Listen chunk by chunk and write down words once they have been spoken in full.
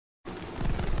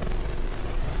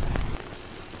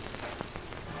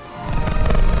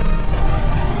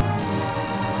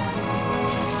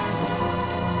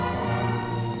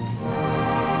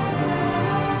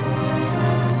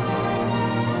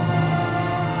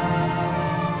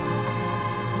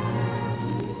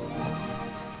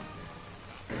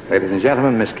Ladies and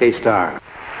gentlemen, Miss Kay Starr.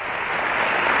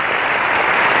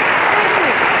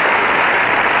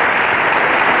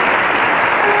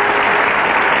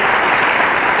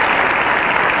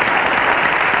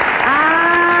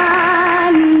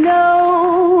 I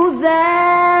know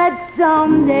that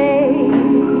someday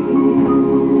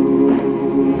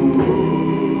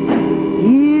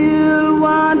you'll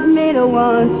want me to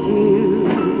want you.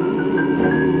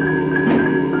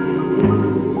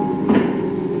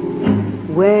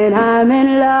 When I'm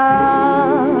in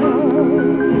love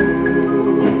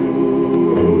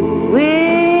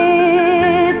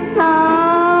with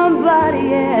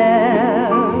somebody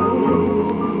else,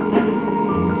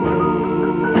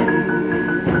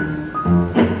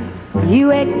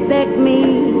 you expect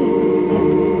me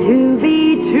to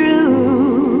be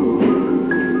true.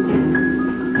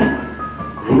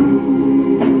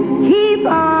 Keep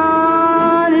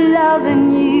on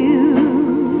loving you.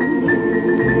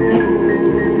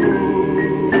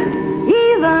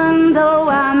 Though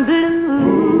I'm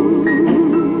blue,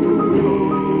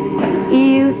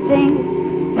 you think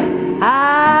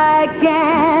I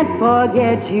can't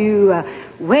forget you.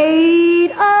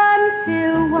 Wait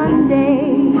until one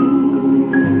day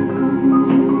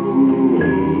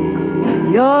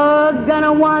you're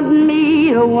gonna want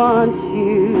me to want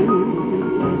you.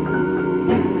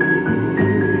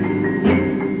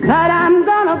 But I'm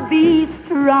gonna be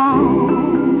strong.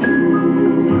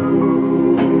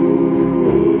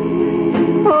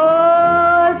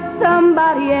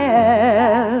 Somebody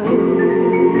else.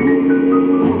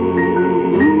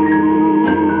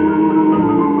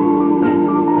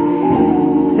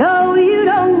 No, you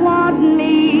don't want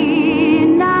me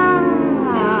now.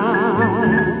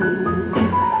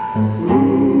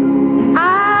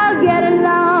 I'll get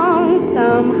along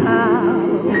somehow,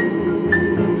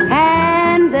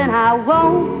 and then I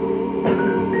won't.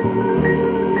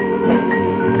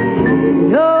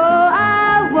 No.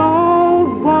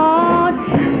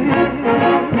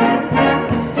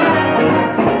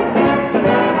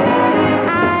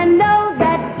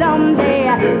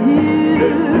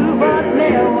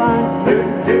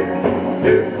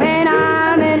 When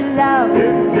I'm in love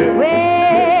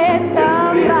with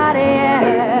somebody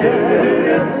else,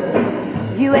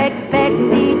 you expect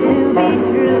me to be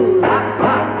true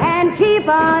and keep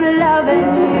on loving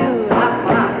you.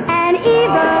 And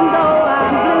even though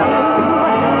I'm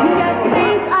blue, you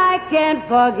think I can't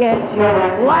forget you.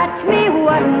 Watch me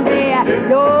one day,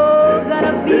 you're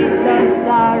gonna be so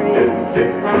sorry,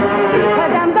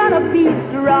 'cause I'm gonna be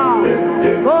strong.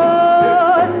 Oh,